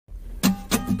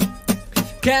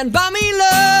Can't buy me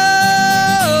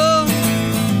love,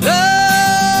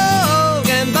 love,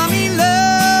 can't buy me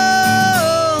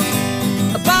love.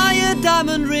 I buy a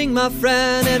diamond ring, my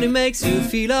friend, and it makes you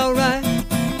feel alright.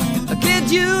 I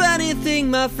get you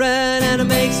anything, my friend, and it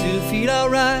makes you feel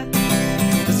alright.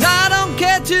 'Cause I don't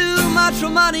care too much for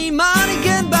money, money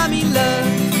can't buy me love.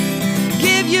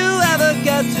 Give you ever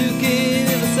got to give,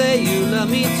 if I say you love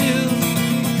me too.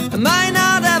 I might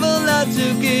not ever love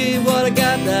to give what I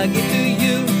got, I give to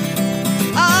you.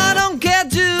 I don't care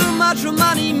too much for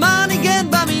money, money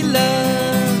can't buy me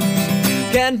love.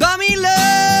 Can't buy me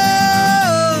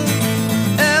love.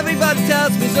 Everybody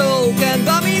tells me so. Can't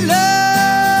buy me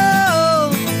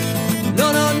love.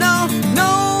 No, no, no,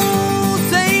 no.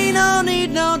 Say no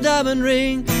need no diamond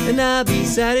ring and I'll be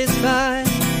satisfied.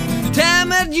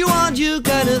 Damn it, you want you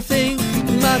kind of thing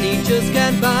money just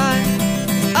can't buy.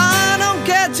 I don't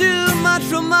care too much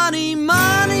for money,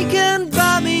 money